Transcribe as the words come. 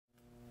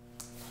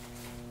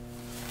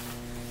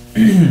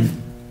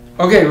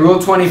Okay,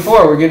 rule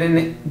 24. We're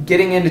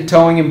getting into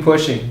towing and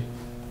pushing.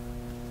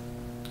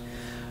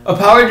 A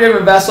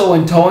power-driven vessel,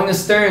 when towing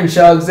astern,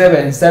 shall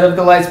exhibit, instead of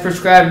the lights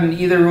prescribed in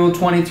either Rule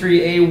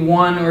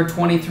 23A1 or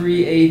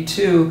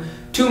 23A2,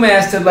 two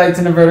masthead lights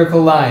in a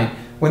vertical line.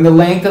 When the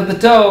length of the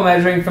tow,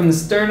 measuring from the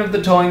stern of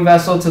the towing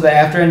vessel to the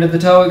after end of the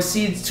tow,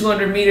 exceeds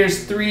 200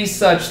 meters, three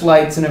such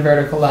lights in a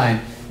vertical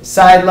line.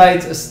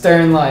 Sidelights, a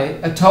stern light,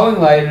 a towing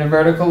light in a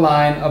vertical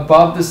line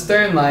above the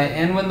stern light,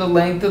 and when the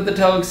length of the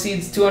tow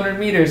exceeds 200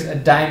 meters, a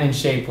diamond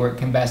shape where it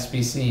can best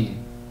be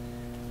seen.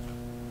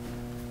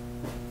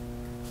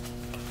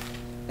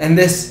 And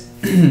this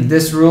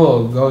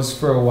rule goes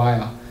for a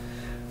while.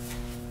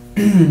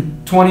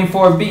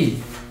 24b.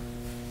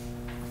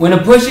 When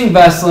a pushing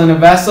vessel and a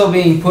vessel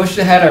being pushed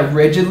ahead are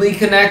rigidly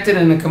connected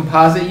in a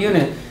composite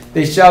unit,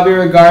 they shall be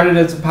regarded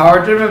as a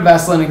power-driven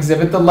vessel and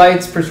exhibit the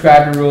lights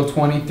prescribed in Rule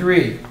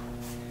 23.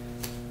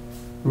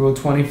 Rule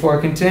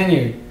 24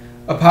 continued.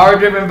 A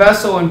power-driven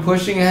vessel, when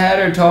pushing ahead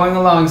or towing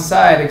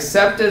alongside,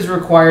 except as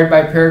required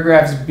by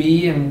paragraphs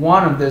B and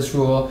 1 of this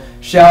rule,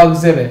 shall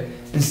exhibit,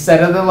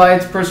 instead of the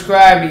lights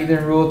prescribed either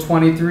in Rule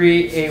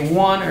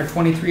 23A1 or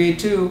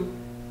 23A2,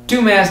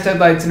 two masthead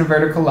lights in a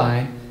vertical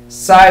line,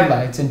 side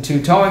lights, and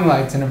two towing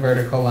lights in a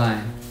vertical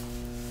line.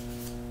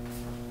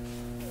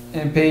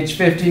 And page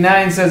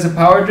 59 says a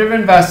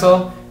power-driven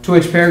vessel to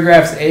which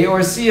paragraphs A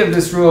or C of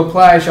this rule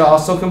apply shall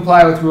also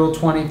comply with Rule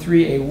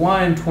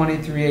 23A1 and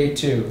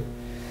 23A2.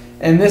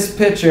 And this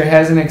picture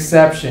has an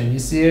exception. You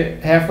see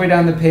it halfway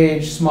down the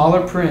page,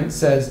 smaller print,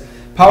 says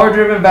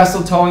power-driven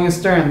vessel towing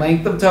astern,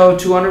 length of tow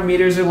 200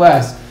 meters or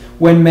less.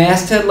 When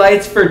masthead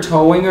lights for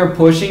towing or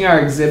pushing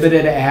are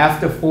exhibited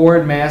aft of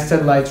forward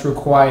masthead lights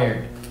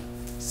required.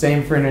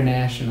 Same for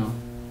international.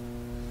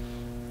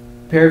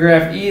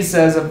 Paragraph E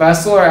says a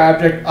vessel or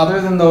object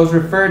other than those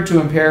referred to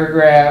in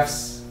paragraph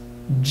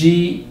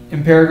G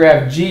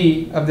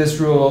of this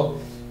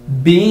rule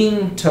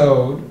being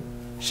towed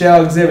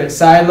shall exhibit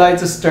side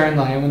lights, a stern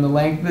light. When the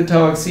length of the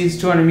tow exceeds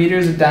 200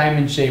 meters, a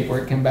diamond shape where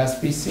it can best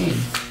be seen.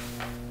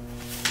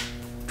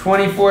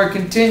 24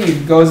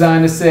 continued, goes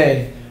on to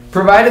say,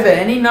 provided that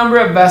any number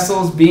of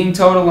vessels being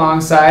towed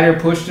alongside or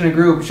pushed in a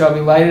group shall be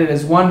lighted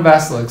as one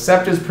vessel,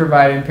 except as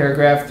provided in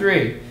paragraph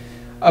 3.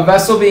 A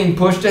vessel being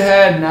pushed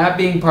ahead, not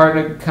being part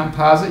of a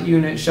composite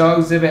unit, shall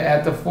exhibit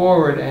at the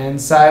forward end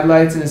side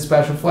lights and a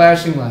special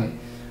flashing light.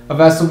 A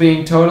vessel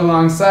being towed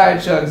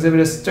alongside shall exhibit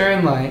a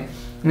stern light,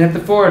 and at the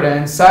forward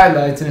end side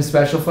lights and a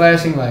special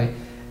flashing light.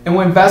 And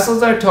when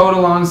vessels are towed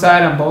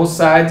alongside on both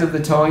sides of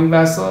the towing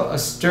vessel, a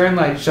stern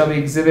light shall be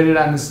exhibited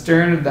on the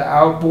stern of the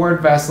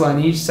outboard vessel on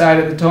each side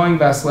of the towing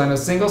vessel, and a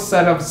single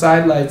set of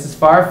side lights as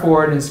far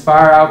forward and as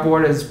far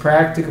outboard as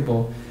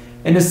practicable,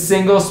 and a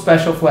single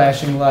special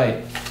flashing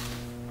light.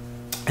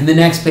 And the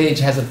next page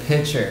has a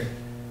picture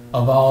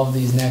of all of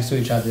these next to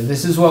each other.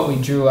 This is what we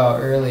drew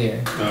out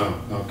earlier. Oh,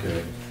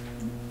 okay.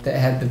 That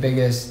had the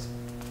biggest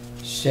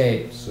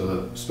shapes. So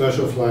the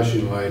special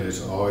flashing light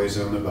is always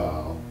on the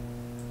bow.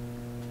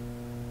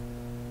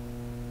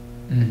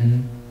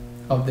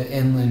 Of the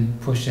inland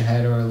push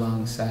ahead or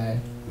alongside.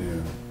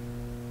 Yeah.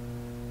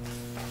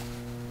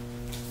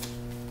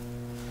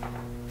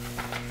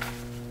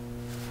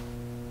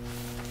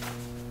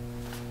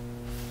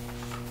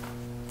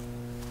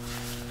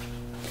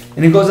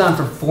 And it goes on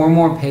for 4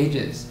 more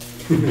pages.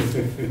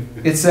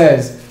 It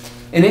says,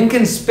 an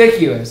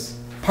inconspicuous,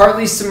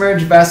 partly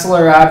submerged vessel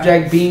or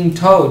object being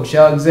towed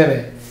shall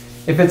exhibit,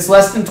 if it's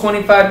less than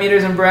 25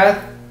 meters in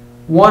breadth,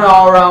 one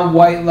all-around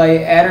white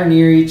light at or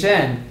near each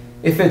end.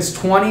 If it's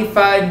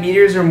 25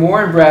 meters or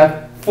more in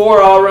breadth,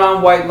 4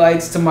 all-around white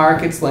lights to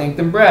mark its length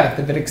and breadth.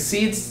 If it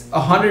exceeds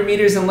 100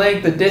 meters in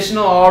length,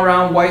 additional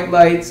all-around white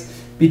lights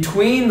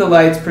between the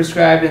lights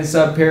prescribed in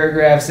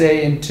subparagraphs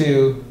A and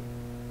 2,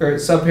 or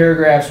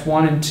subparagraphs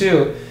 1 and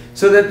 2,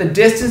 so that the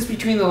distance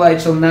between the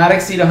lights shall not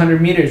exceed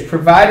 100 meters,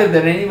 provided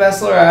that any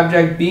vessel or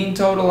object being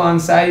towed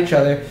alongside each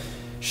other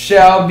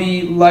shall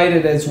be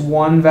lighted as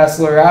one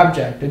vessel or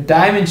object, a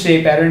diamond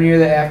shape at or near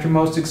the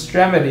aftermost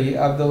extremity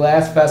of the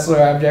last vessel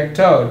or object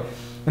towed.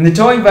 And the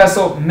towing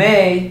vessel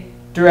may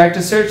direct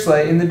a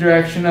searchlight in the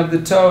direction of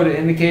the tow to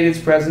indicate its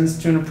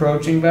presence to an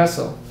approaching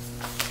vessel.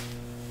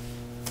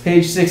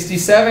 Page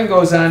 67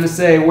 goes on to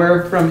say,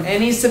 where from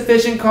any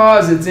sufficient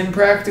cause it's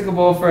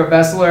impracticable for a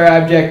vessel or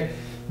object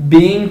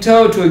being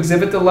towed to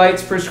exhibit the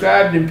lights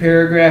prescribed in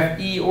paragraph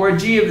E or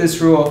G of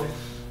this rule,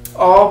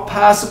 all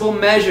possible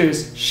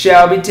measures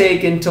shall be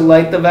taken to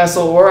light the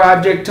vessel or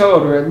object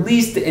towed, or at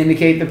least to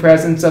indicate the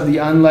presence of the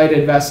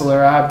unlighted vessel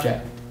or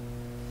object.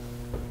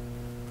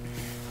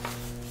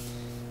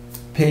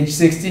 Page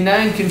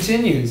 69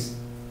 continues.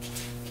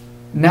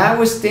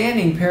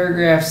 Notwithstanding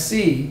paragraph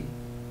C,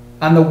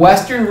 on the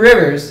western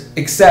rivers,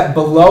 except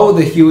below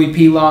the Huey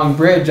P. Long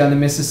Bridge on the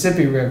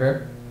Mississippi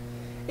River,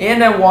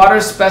 and on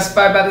waters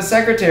specified by the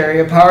Secretary,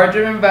 a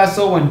power-driven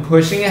vessel, when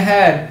pushing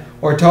ahead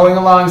or towing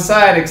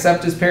alongside,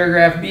 except as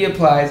paragraph B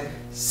applies,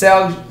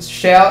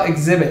 shall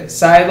exhibit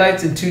side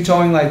lights and 2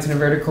 towing lights in a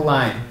vertical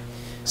line.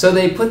 So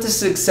they put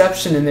this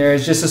exception in there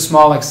as just a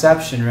small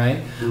exception, right?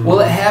 Mm-hmm. Well,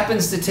 it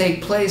happens to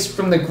take place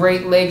from the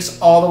Great Lakes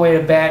all the way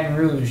to Baton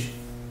Rouge.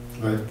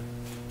 Right.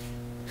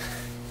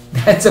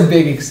 That's a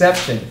big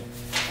exception.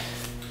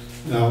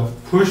 Now,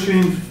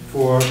 pushing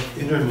for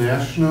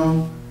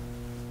international.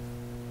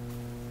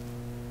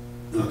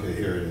 Okay,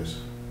 here it is.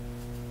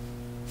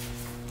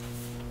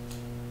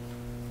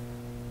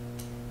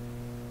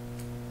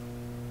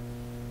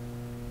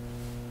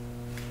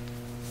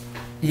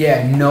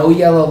 Yeah, no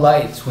yellow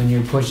lights when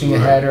you're pushing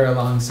Right. ahead or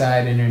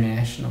alongside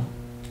international.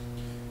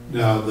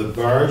 Now, the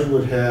barge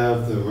would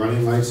have the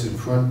running lights in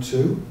front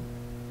too?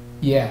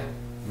 Yeah,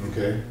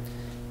 Okay.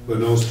 But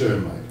no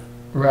stern light.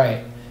 right.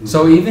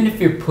 So even if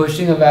you're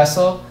pushing a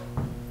vessel,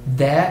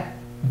 that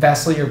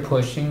vessel you're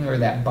pushing or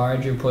that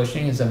barge you're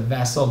pushing is a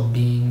vessel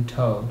being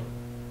towed.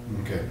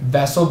 Okay.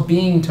 Vessel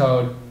being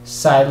towed,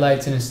 side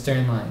lights and a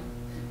stern light.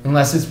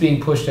 Unless it's being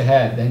pushed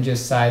ahead, then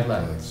just side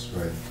lights.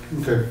 That's right.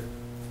 Okay.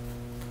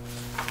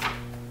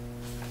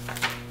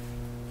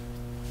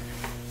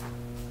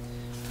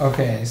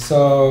 Okay,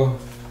 so,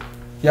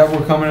 yep,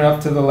 we're coming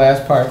up to the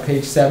last part,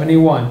 page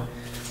 71.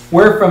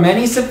 Where from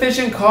any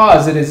sufficient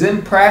cause it is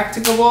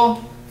impracticable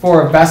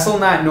for a vessel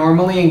not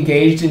normally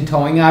engaged in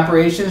towing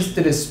operations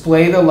to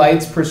display the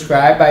lights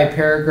prescribed by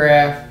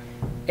paragraph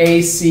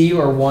A, C,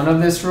 or 1 of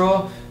this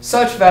rule,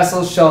 such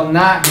vessels shall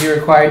not be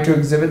required to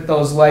exhibit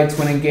those lights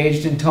when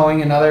engaged in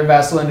towing another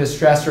vessel in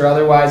distress or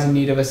otherwise in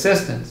need of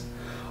assistance.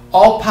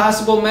 All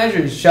possible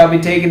measures shall be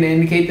taken to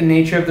indicate the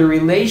nature of the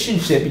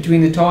relationship between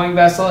the towing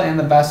vessel and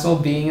the vessel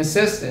being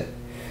assisted.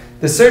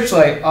 The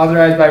searchlight,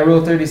 authorized by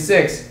Rule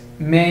 36,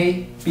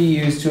 may be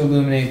used to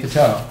illuminate the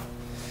tow.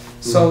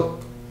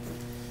 So,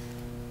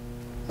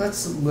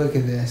 let's look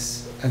at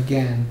this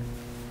again.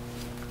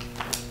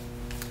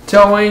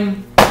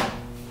 Towing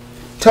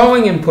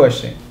and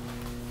pushing.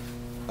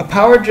 A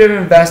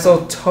power-driven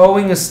vessel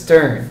towing a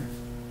stern.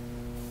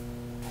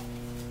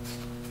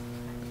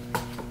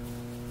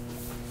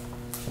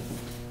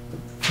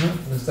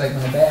 Looks like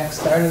my back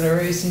started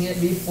erasing it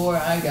before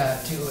I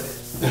got to it.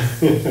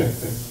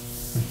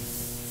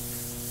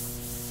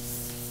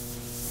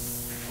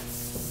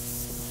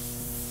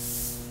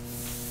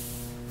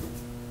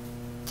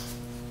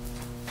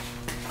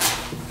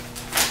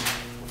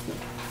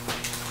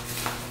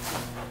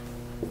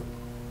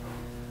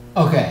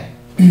 Okay.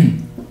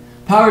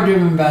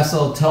 Power-driven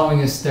vessel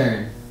towing a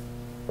stern.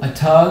 A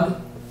tug.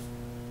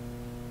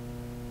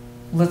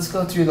 Let's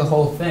go through the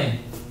whole thing.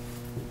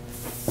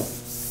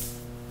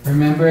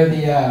 Remember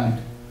the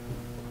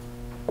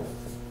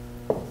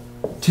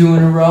 2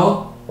 in a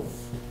row,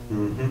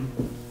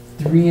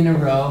 3 in a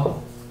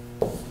row,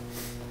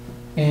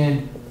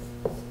 and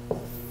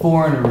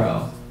 4 in a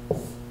row.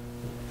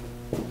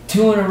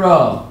 2 in a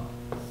row.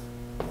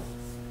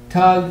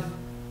 Tug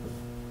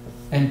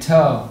and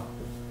tow.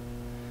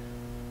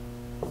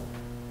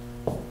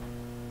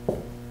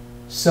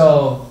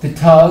 So the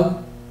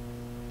tug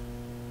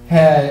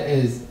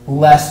is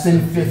less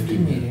than 50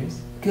 meters.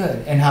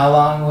 Good. And how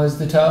long was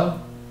the tow?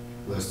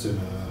 Less than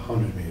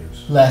 100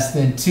 meters. Less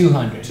than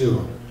 200.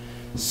 200.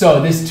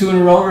 So this 2 in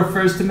a row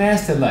refers to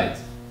masthead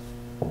lights.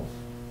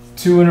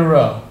 2 in a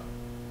row.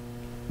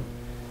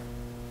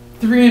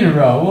 3 in a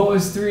row. What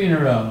was 3 in a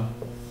row?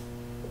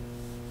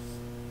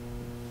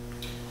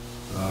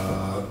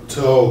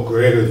 Tow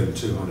greater than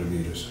 200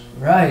 meters.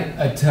 Right.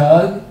 A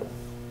tug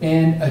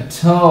and a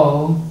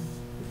tow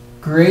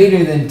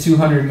greater than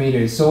 200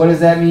 meters. So what does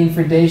that mean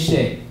for day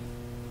shape?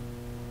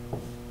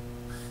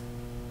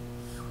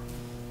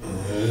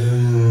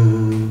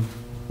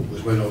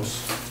 Where's my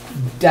notes?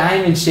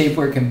 Diamond shape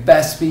where it can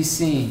best be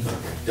seen. Okay.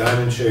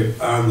 Diamond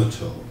shape on the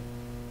tow.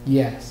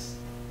 Yes.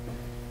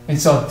 And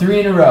so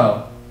 3 in a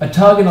row. A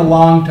tug and a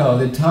long tow.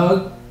 The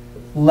tug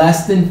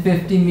less than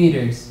 50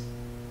 meters.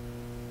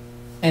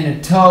 And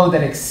a tow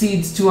that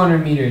exceeds 200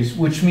 meters,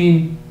 which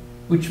means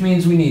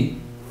we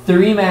need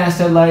 3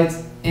 masthead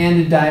lights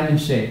and a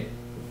diamond shape.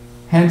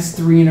 Hence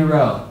 3 in a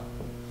row.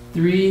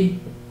 3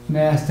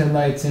 masthead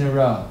lights in a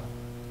row.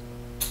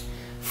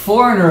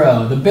 4 in a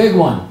row, the big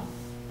one.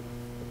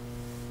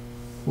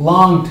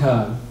 Long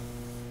tug.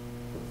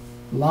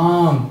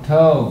 Long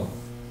tow.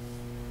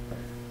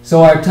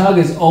 So our tug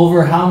is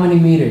over how many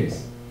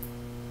meters?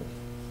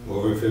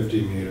 Over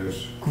 50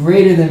 meters.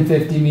 Greater than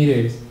 50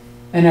 meters.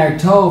 And our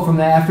tow from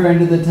the after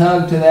end of the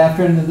tug to the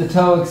after end of the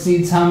tow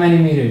exceeds how many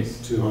meters?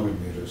 200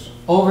 meters.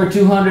 Over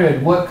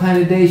 200. What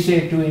kind of day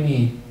shape do we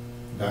need?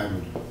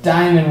 Diamond.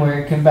 Diamond where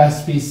it can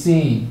best be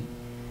seen.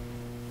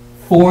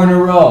 4 in a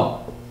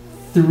row.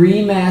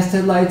 3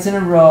 masthead lights in a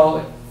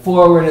row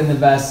forward in the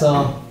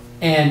vessel.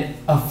 And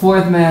a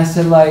 4th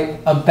masthead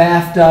light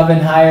abaft of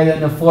and higher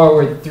than the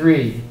forward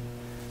 3.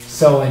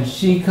 So when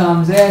she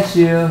comes at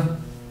you,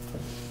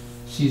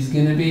 she's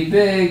going to be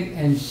big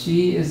and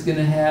she is going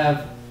to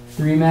have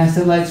 3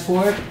 masthead lights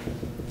forward,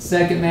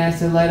 2nd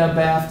masthead light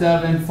abaft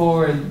of and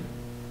forward,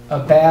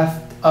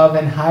 abaft of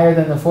and higher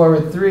than the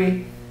forward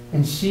 3,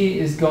 and she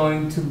is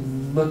going to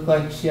look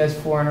like she has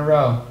 4 in a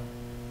row.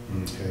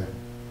 Okay.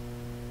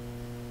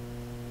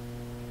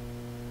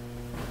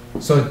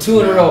 So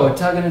 2 in a row, a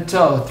tug and a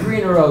tow.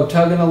 3 in a row,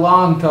 tug and a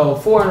long tow.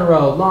 4 in a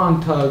row,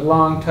 long tug,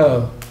 long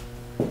tow.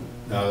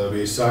 Now there'll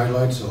be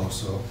sidelights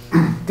also.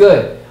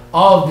 Good.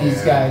 All of these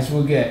Yeah. guys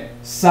will get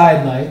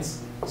side lights.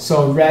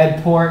 So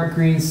red port,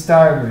 green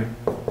starboard.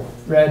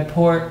 Red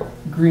port,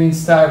 green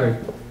starboard.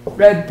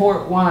 Red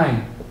port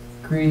wine,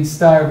 green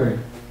starboard.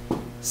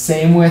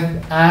 Same with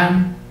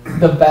on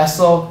the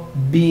vessel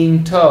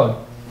being towed.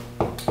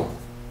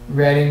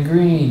 Red and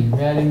green,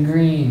 red and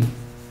green,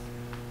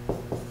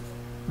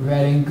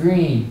 red and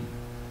green.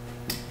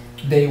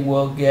 They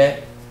will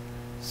get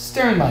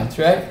stern lights,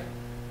 right?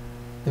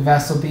 The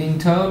vessel being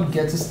towed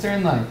gets a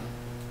stern light.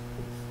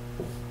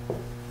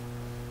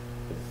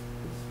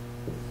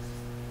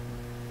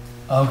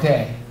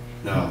 Okay.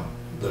 Now,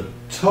 the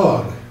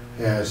tug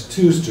has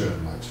 2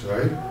 stern lights,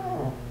 right?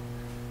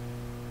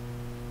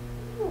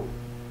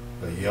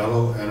 A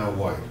yellow and a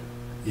white.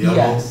 Yellow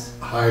Yes.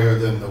 higher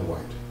than the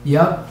white.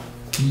 Yep.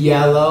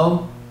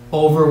 Yellow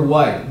over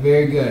white.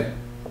 Very good.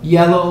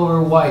 Yellow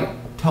over white.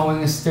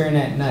 Towing astern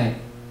at night.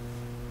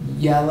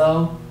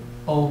 Yellow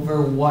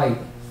over white.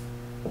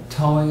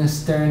 Towing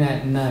astern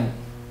at night.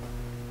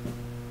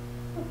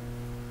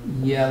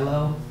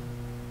 Yellow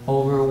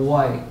over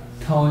white.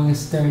 Towing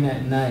astern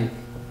at night.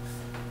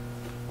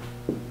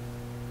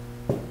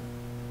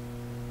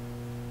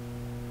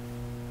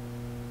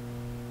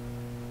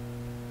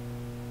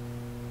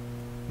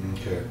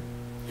 Okay.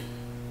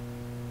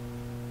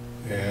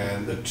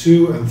 And the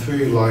 2 and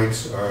 3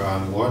 lights are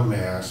on one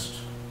mast.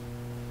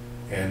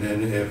 And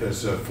then if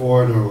it's a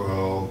 4 in a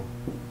row,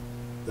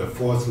 the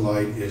 4th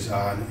light is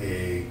on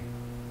a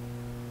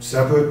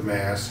separate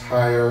mast,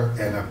 higher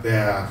and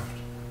abaft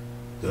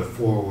the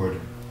forward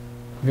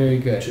Very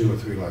good. 2 or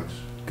 3 lights.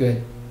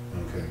 Good.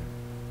 Okay.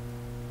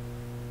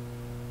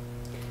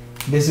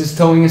 This is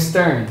towing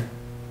astern.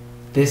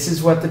 This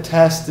is what the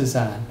test is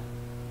on.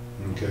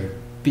 Okay.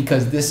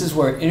 Because this is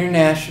where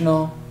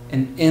international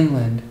and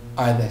inland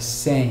are the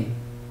same.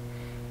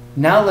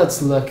 Now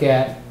let's look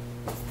at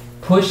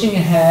pushing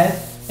ahead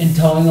and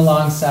towing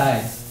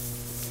alongside.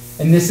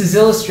 And this is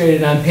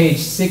illustrated on page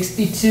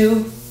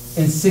 62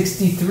 and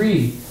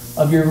 63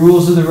 of your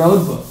Rules of the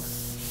Road book.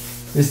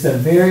 This is a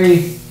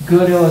very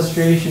good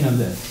illustration of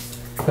this.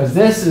 Because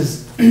this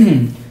is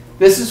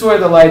this is where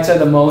the lights are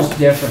the most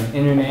different,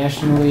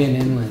 internationally and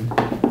inland.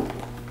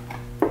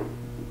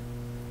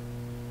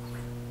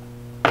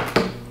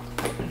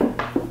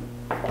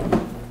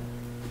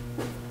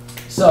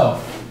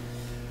 So,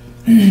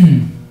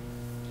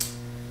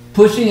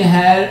 pushing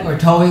ahead or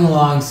towing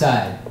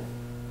alongside.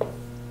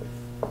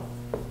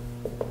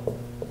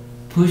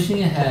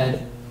 Pushing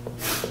ahead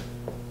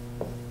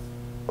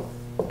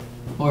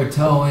or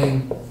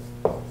towing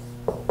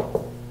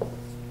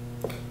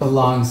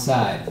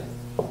alongside.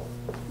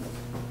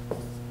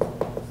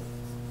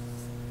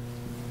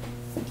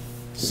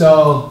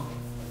 So,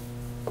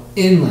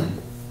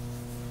 inland.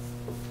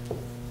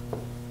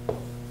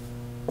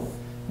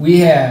 We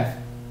have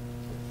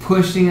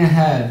pushing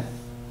ahead,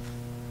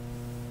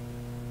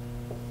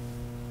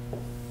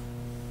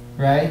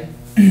 right?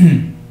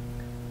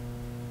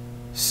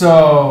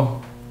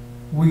 So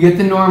we get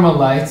the normal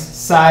lights,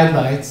 side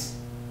lights,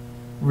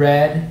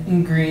 red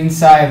and green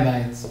side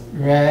lights,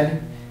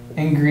 red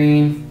and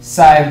green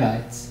side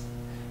lights.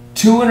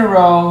 2 in a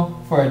row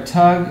for a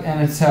tug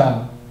and a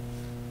tow.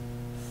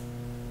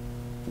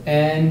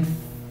 And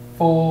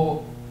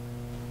for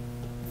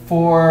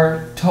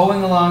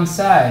towing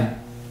alongside,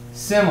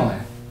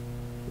 similar.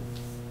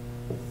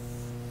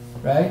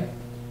 Right?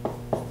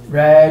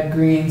 Red,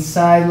 green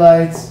side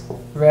lights,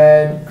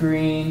 red,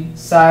 green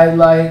side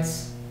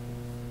lights.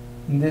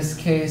 In this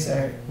case,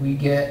 we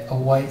get a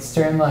white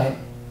stern light.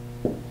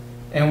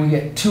 And we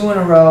get 2 in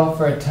a row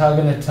for a tug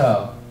and a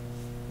tow.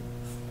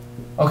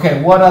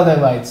 Okay, what other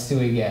lights do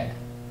we get?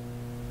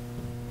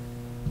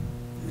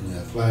 And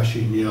that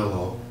flashing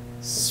yellow.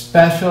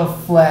 Special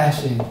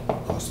flashing.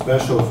 Oh,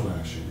 special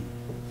flashing.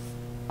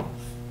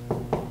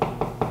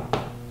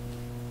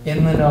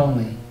 Inland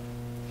only.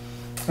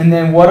 And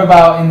then what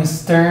about in the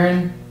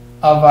stern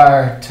of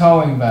our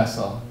towing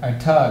vessel, our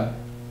tug?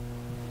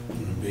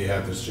 And we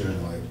have the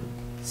stern light.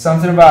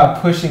 Something about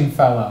a pushing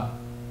fellow.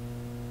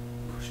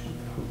 Pushing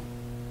down.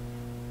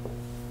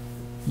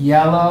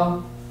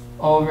 Yellow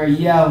over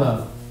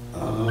yellow.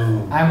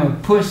 Oh. I'm a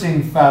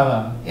pushing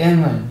fellow,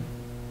 inland.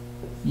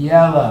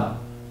 Yellow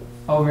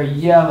over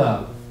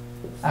yellow.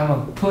 I'm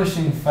a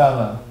pushing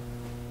fellow.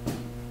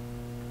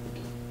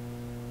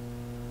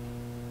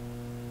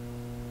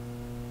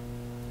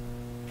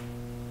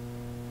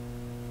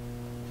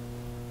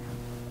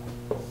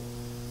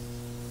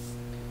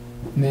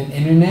 And then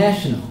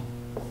international.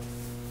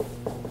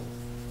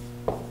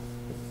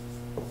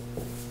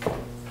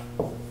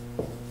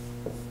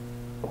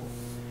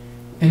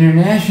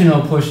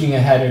 International pushing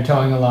ahead or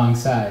towing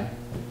alongside.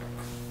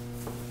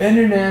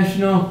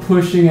 International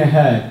pushing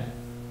ahead.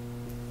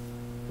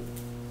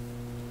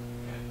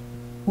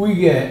 We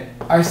get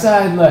our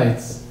side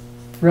lights,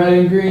 red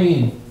and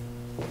green,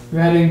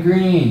 red and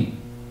green.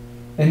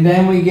 And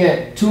then we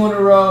get 2 in a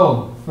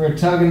row for a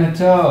tug and a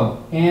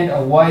tow, and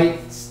a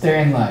white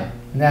sternlight.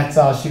 And that's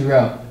all she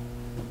wrote.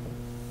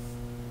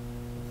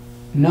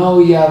 No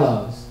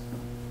yellows.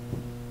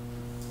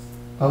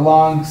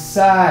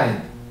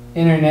 Alongside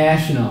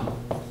international.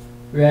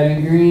 Red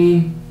and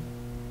green,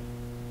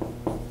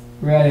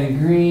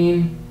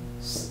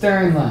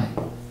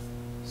 sternlight,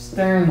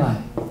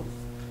 sternlight.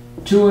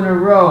 2 in a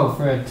row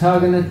for a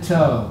tug and a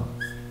tow.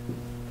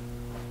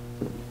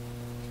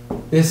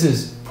 This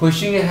is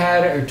pushing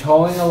ahead or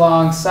towing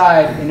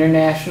alongside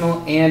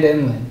international and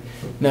inland.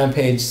 Now on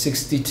page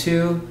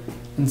 62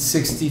 and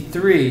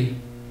 63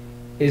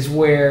 is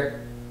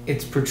where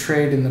it's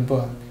portrayed in the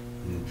book.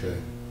 Okay.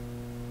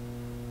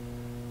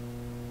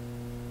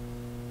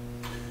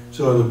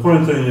 So the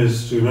important thing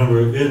is to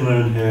remember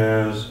inland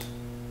has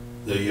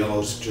The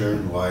yellow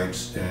stern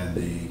lights and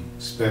the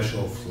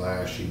special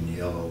flashing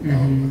yellow bow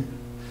Mhm. light.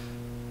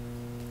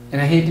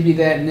 And I hate to be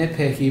that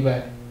nitpicky,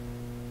 but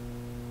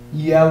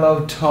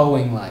yellow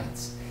towing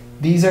lights.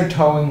 These are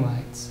towing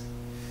lights.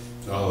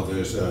 Oh,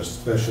 there's a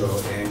special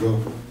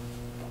angle.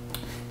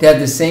 They have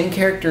the same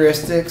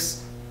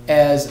characteristics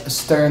as a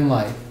stern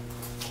light.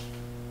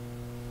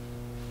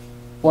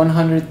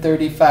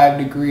 135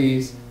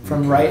 degrees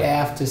from Okay. right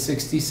aft to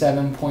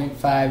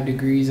 67.5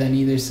 degrees on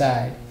either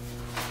side.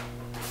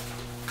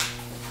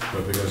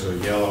 But because they're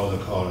yellow, they're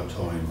called a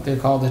towing light. They're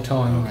called a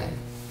towing Okay.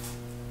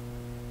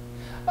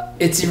 light.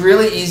 It's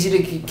really easy to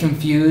get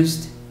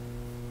confused.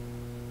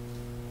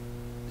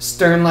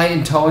 Stern light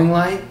and towing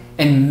light,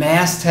 and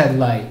masthead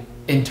light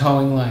and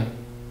towing light.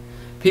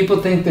 People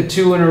think the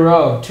 2 in a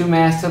row, 2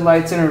 masthead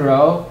lights in a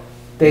row,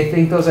 they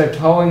think those are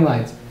towing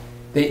lights.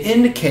 They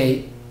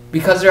indicate,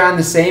 because they're on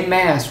the same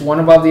mast, one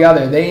above the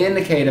other, they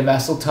indicate a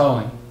vessel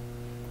towing.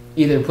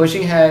 Either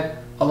pushing ahead,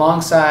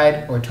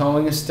 alongside, or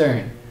towing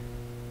astern.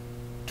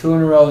 2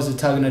 in a row is a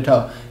tug and a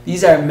tow.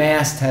 These are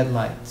masthead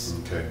lights.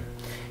 Okay.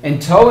 And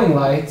towing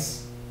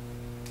lights,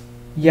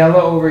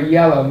 yellow over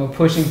yellow, I'm a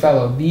pushing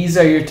fellow. These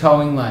are your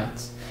towing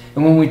lights.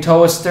 And when we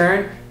tow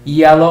astern,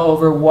 yellow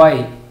over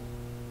white,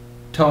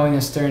 towing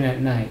astern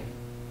at night.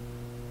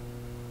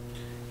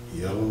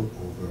 Yellow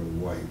over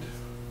white.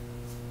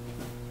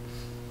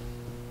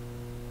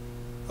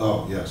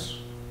 Oh, yes.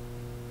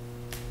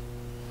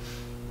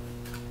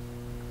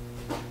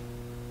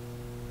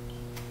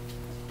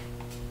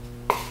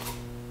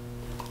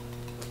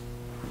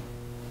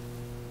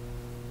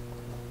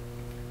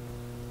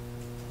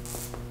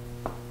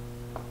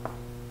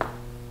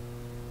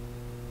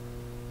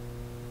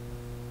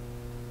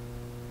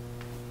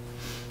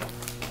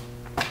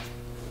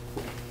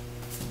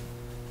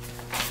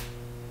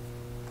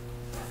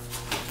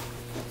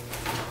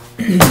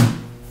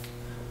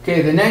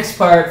 Okay, the next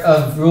part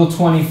of Rule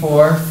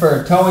 24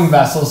 for towing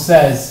vessels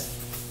says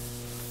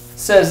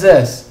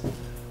this.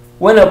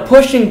 When a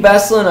pushing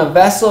vessel and a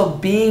vessel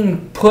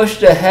being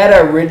pushed ahead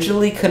are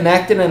rigidly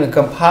connected in a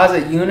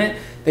composite unit,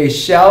 they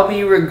shall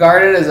be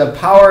regarded as a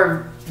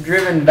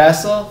power-driven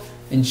vessel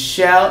and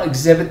shall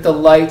exhibit the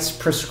lights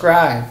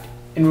prescribed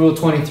in Rule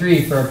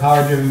 23 for a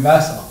power-driven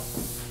vessel.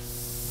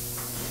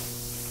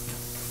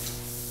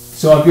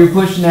 So if you're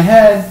pushing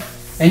ahead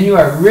and you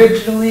are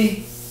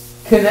rigidly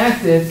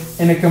connected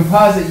in a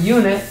composite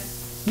unit,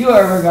 you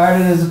are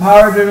regarded as a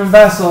power-driven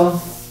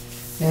vessel,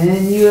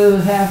 and you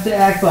have to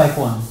act like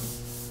one.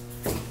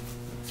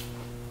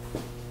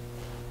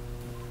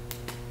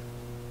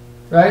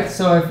 Right?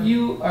 So if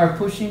you are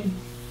pushing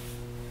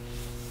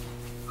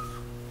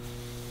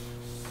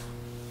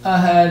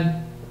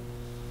ahead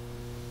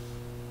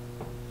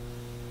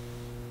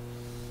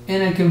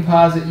in a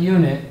composite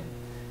unit,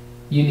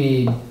 you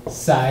need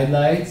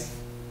sidelights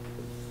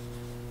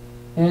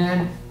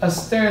and a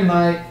stern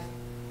light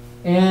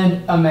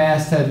and a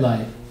masthead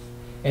light.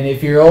 And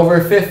if you're over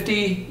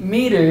 50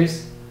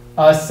 meters,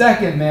 a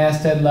second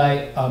masthead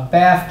light, a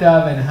aft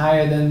of and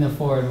higher than the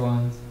forward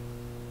ones.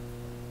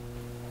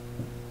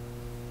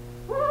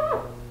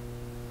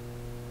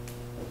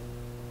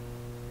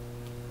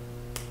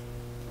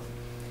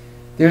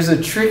 There's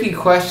a tricky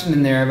question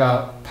in there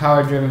about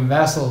power-driven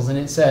vessels, and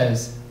it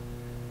says,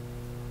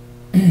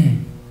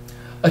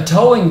 a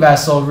towing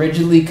vessel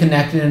rigidly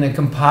connected in a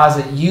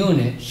composite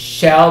unit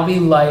shall be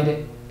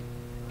lighted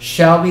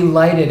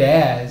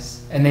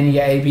as, and then you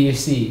get A, B, or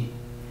C.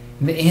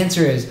 And the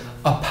answer is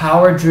a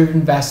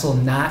power-driven vessel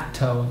not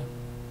towing,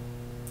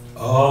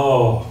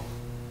 Oh.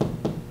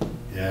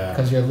 Yeah.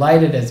 because you're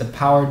lighted as a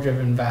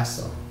power-driven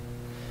vessel.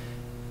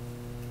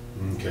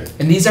 Okay.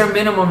 And these are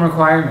minimum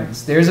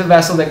requirements. There's a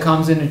vessel that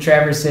comes into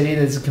Traverse City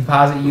that's a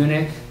composite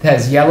unit that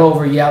has yellow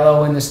over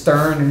yellow in the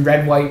stern and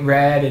red, white,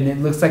 red, and it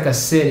looks like a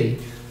city.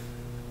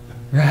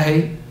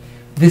 Right?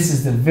 This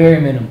is the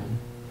very minimum.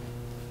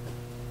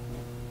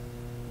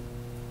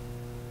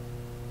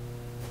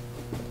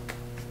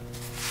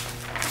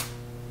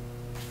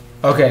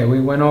 Okay, we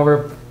went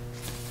over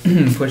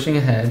pushing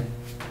ahead.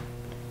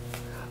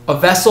 A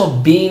vessel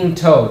being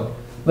towed.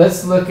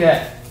 Let's look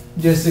at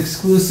just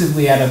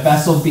exclusively at a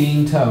vessel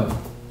being towed.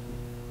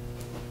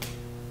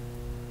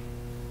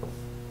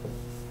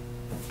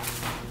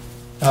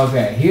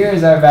 Okay,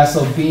 here's our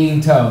vessel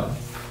being towed.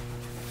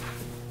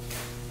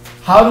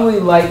 How do we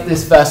light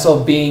this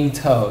vessel being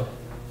towed?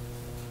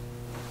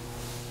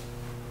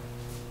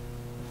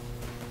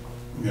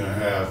 You're gonna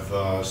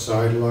have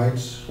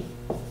sidelights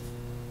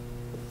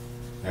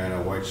and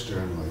a white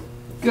sternlight.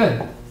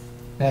 Good.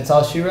 That's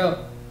all she wrote.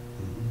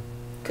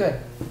 Good.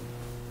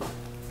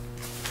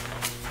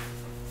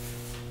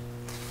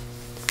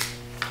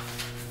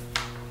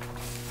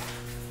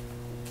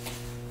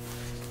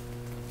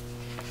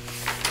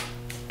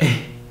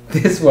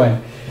 This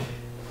one.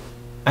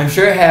 I'm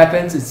sure it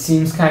happens. It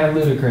seems kind of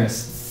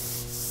ludicrous.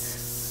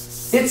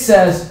 It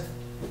says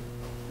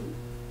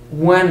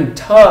when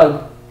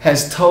tug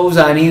has toes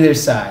on either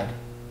side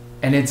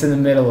and it's in the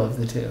middle of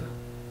the two.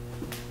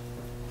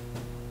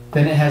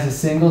 Then it has a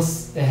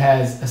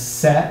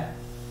set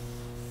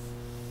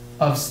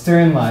of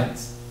stern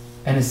lights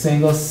and a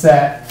single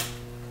set.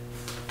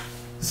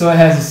 So it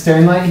has a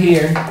stern light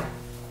here,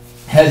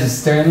 has a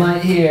stern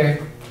light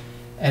here,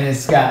 and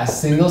it's got a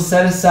single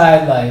set of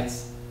side lights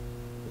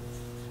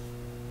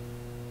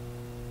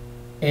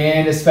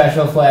and a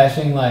special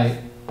flashing light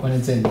when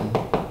it's in them.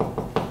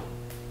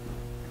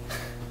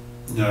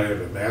 Now you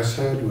have a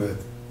masthead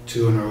with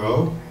 2 in a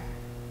row.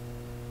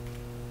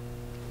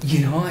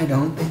 You know, I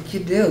don't think you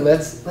do.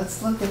 Let's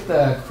look at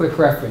the quick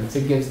reference.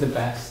 It gives the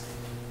best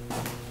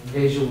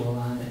visual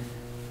on it.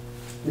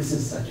 This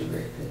is such a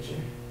great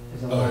picture.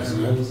 There's a lot of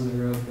rules of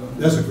the road going on.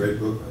 That's a great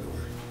book, by the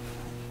way.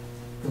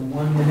 The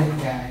 1 minute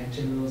guide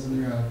to rules of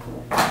the road.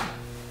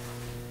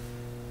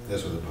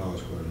 That's what the Power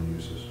Squadron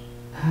uses.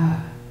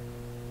 Ah.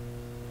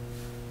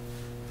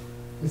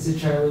 Is it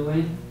Charlie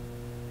Wayne?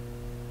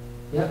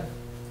 Yep.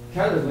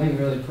 Charlie Wayne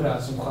really put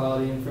out some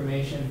quality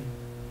information.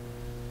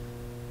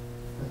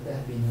 Let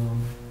that be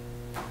known.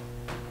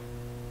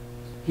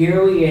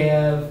 Here we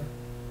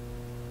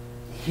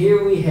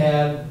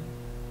have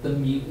the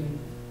mutant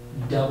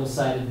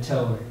double-sided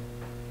tower.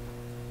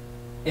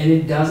 And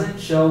it doesn't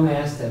show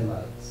masthead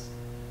lights.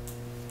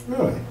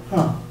 Really?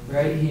 Huh.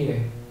 Right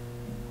here.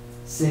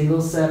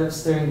 Single set of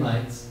stern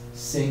lights.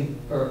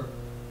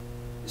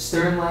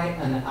 Stern light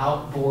on the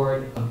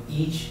outboard of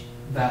each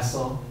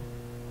vessel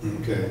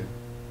Okay.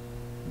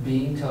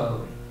 being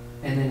towed.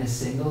 And then a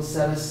single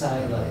set of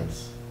side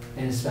lights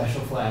and a special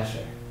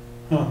flasher.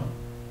 Huh.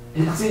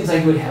 It seems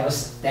like we'd have a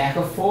stack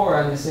of 4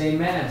 on the same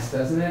mast,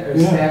 doesn't it? Or a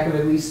Yeah. stack of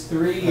at least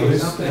 3 At or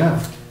least, something. yeah.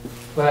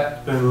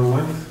 But And the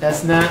length?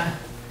 that's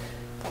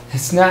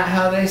not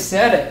how they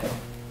said it.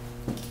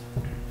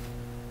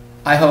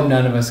 I hope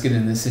none of us get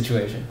in this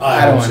situation.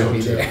 I don't want to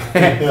be there.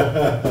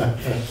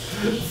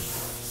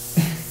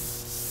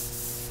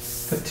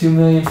 Put 2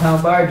 million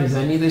pound barges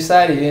on either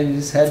side of you and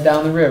just head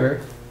down the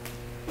river.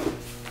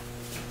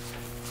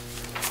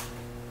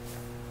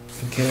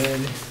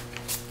 Good.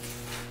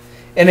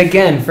 And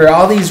again, for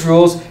all these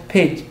rules,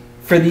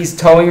 for these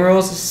towing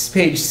rules,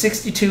 page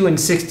 62 and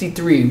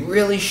 63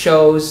 really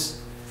shows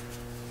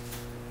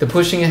the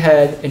pushing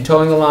ahead and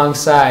towing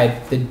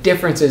alongside. The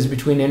differences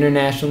between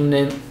international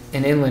and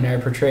inland are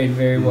portrayed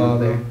very well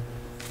there.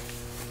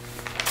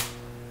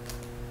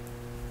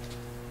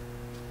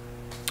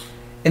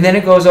 And then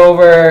it goes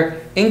over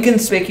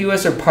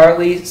inconspicuous or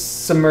partly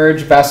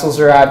submerged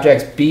vessels or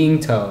objects being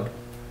towed.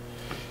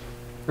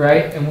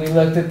 Right? And we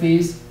looked at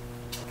these.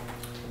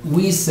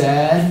 We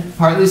said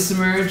partly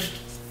submerged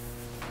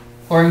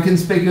or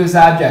inconspicuous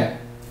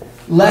object.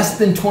 Less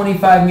than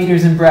 25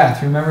 meters in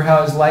breadth. Remember how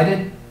it was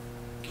lighted?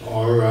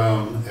 All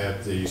around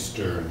at the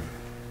stern.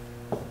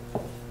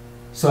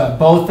 So at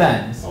both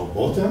ends. Oh,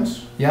 both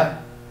ends?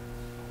 Yep.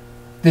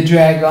 The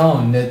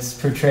dragon that's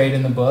portrayed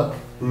in the book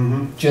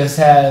just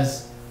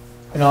has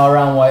an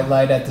all-around white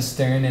light at the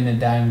stern in a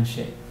diamond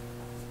shape.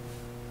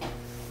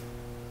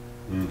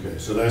 Okay,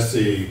 so that's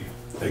the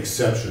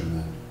exception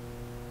then.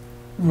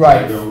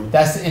 Right. Dragon.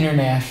 That's the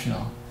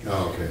international.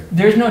 Oh, okay.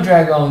 There's no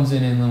dragons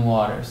in inland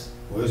waters.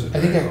 What is it?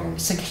 I think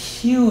it's like a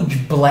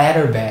huge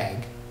bladder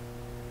bag.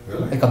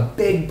 Really? Like a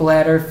big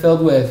bladder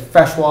filled with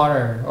fresh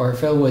water or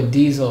filled with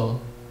diesel.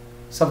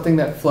 Something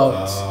that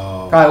floats.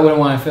 Oh. Probably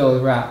wouldn't want to fill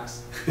with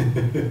rocks.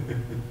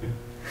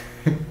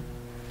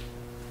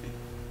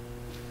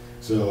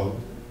 So,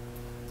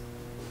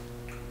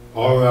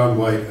 all around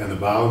white and the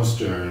bow and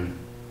stern,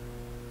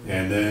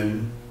 and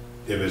then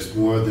if it's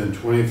more than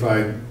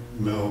 25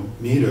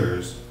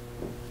 millimeters,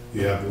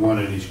 you have 1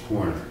 in each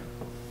corner.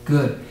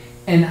 Good.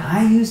 And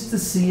I used to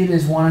see it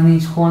as 1 in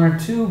each corner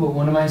too, but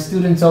one of my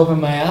students opened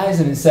my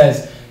eyes and it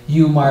says,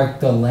 you mark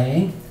the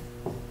length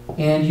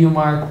and you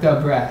mark the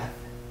breadth.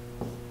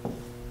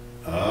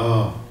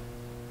 Oh.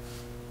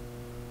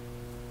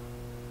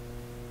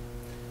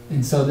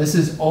 And so this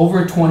is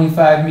over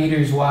 25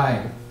 meters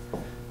wide,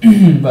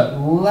 but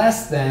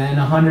less than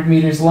 100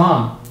 meters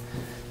long.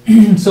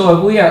 So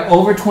if we are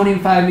over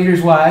 25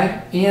 meters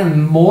wide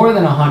and more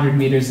than 100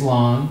 meters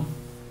long,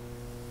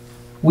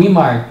 we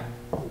mark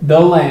the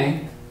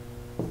length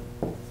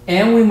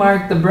and we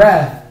mark the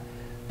breadth,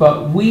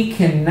 but we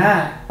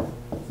cannot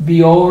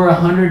be over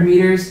 100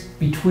 meters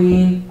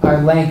between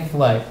our length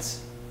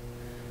lights.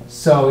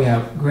 So we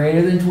have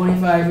greater than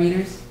 25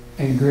 meters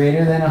and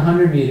greater than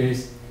 100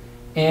 meters,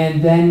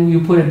 and then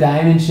you put a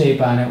diamond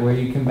shape on it where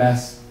you can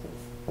best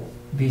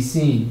be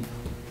seen.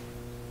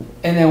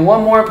 And then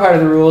one more part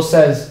of the rule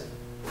says,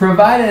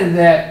 provided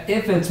that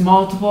if it's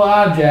multiple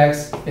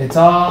objects, it's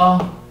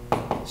all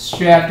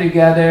strapped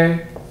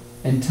together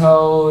and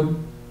towed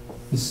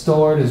and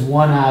stored as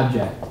one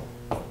object.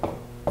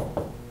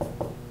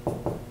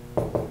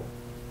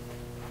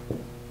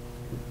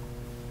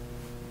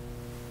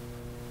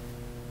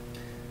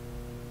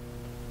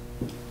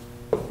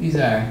 These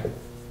are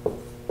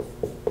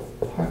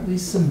partly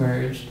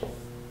submerged,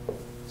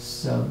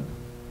 submerged,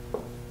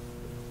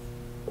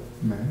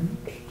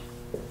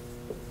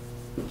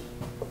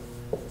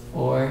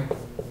 or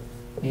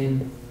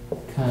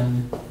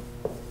inconspicuous.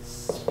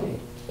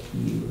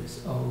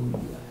 Oh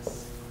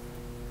yes.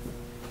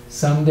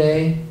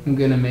 Someday I'm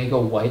gonna make a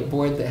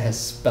whiteboard that has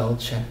spell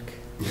check.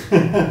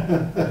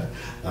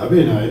 That'd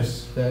be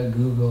nice. The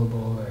Google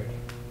board.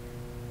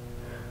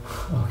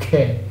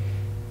 Okay.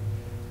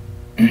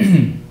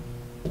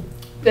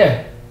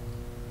 There.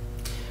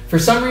 For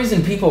some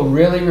reason, people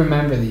really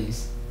remember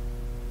these.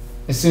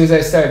 As soon as I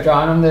start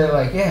drawing them, they're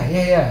like,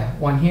 yeah.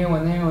 One here,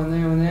 one there, one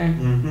there, one there.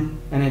 Mm-hmm.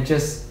 And it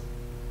just,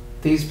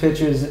 these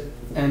pictures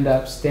end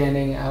up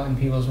standing out in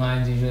people's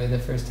minds usually the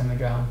first time I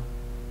draw them.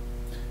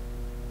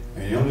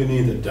 And you only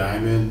need the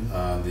diamond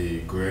on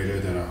the greater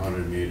than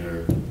 100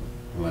 meter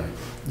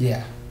length.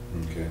 Yeah.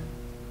 Okay.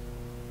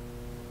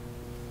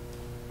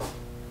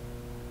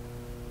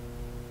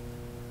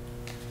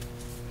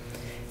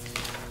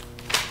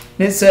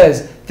 It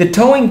says, the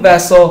towing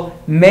vessel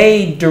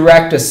may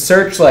direct a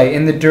searchlight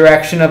in the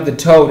direction of the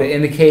tow to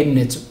indicate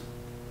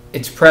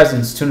its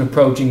presence to an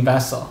approaching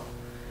vessel.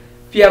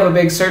 If you have a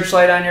big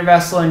searchlight on your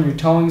vessel and you're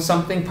towing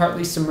something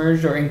partly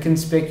submerged or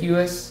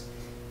inconspicuous,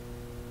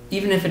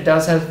 even if it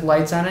does have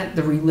lights on it,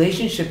 the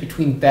relationship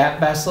between that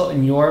vessel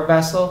and your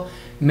vessel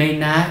may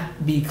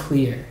not be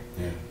clear.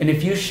 Yeah. And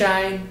if you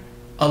shine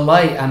a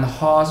light on the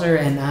hawser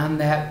and on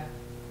the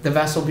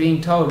vessel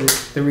being towed,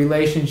 the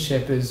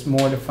relationship is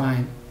more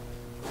defined.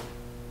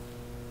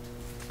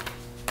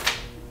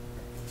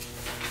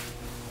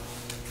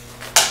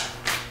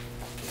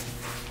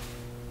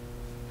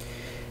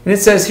 And it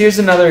says, here's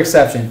another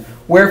exception.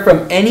 Where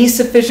from any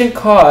sufficient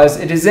cause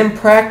it is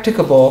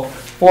impracticable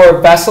for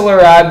a vessel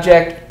or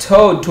object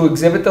towed to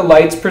exhibit the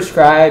lights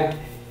prescribed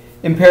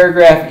in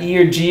paragraph E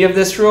or G of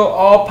this rule,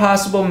 all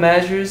possible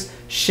measures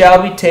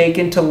shall be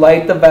taken to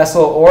light the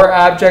vessel or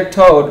object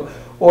towed,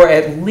 or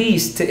at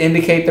least to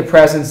indicate the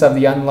presence of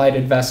the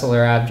unlighted vessel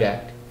or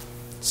object.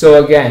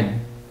 So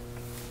again,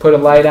 put a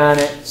light on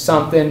it,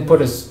 something,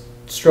 put a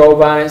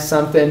strobe on it,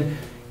 something.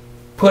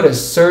 Put a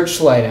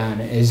searchlight on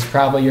it is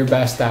probably your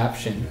best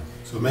option.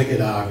 So make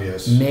it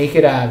obvious. Make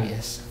it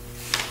obvious.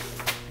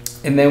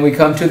 And then we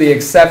come to the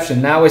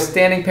exception.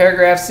 Notwithstanding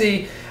paragraph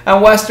C,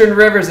 on western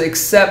rivers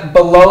except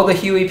below the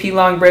Huey P.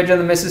 Long Bridge on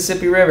the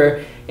Mississippi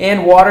River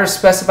and waters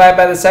specified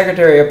by the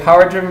Secretary, a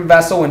power-driven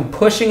vessel when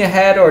pushing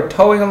ahead or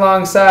towing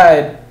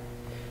alongside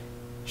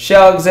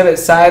shall exhibit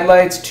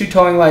sidelights, 2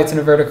 towing lights, and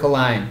a vertical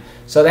line.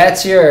 So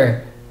that's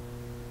your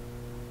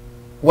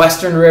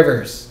western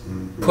rivers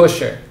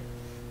pusher.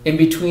 In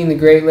between the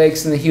Great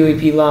Lakes and the Huey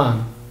P.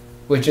 Long,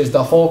 which is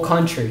the whole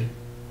country.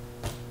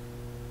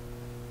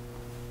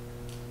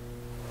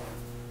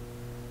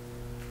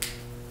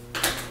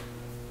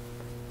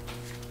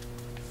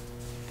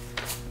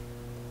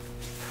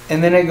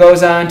 And then it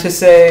goes on to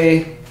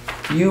say,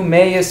 you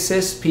may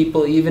assist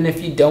people even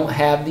if you don't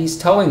have these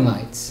towing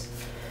lights.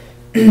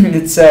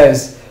 It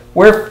says,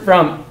 where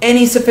from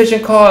any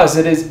sufficient cause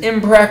it is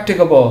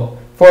impracticable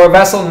for a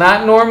vessel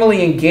not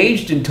normally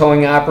engaged in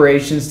towing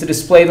operations to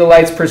display the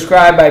lights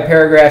prescribed by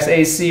paragraphs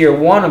A, C, or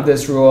 1 of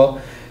this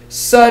rule,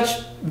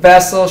 such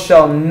vessel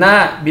shall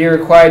not be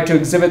required to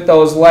exhibit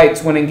those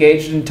lights when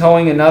engaged in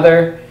towing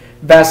another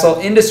vessel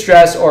in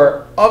distress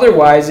or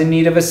otherwise in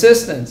need of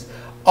assistance.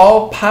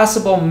 All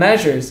possible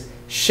measures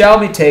shall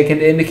be taken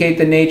to indicate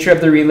the nature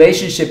of the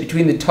relationship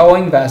between the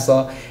towing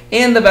vessel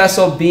and the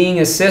vessel being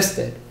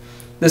assisted.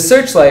 The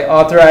searchlight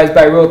authorized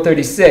by Rule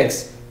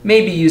 36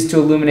 may be used to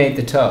illuminate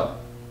the tow.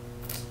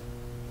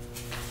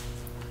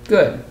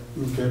 Good.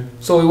 Okay.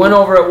 So we went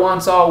over it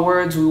once, all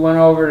words. We went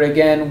over it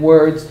again,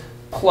 words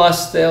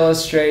plus the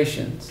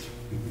illustrations.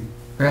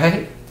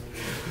 Right?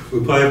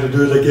 We probably have to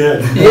do it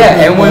again.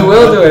 Yeah, and we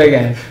will do it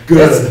again.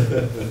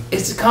 Good.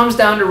 It comes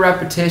down to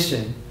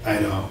repetition. I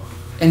know.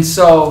 And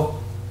so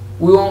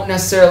we won't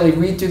necessarily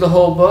read through the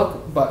whole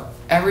book, but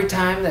every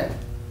time that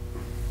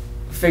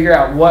we figure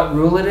out what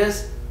rule it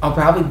is, I'll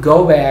probably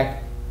go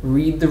back,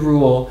 read the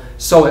rule,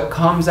 so it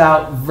comes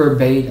out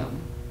verbatim.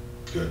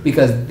 Good.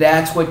 Because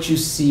that's what you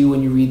see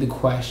when you read the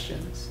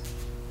questions.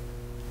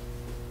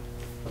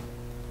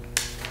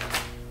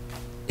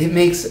 It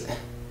makes, a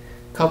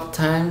couple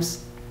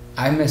times,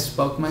 I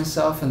misspoke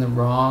myself in the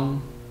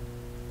wrong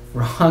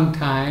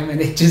time,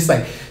 and it just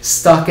like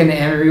stuck in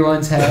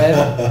everyone's head,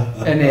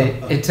 and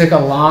it took a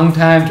long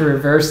time to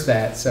reverse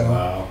that, so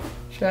Wow.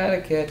 try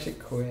to catch it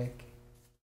quick.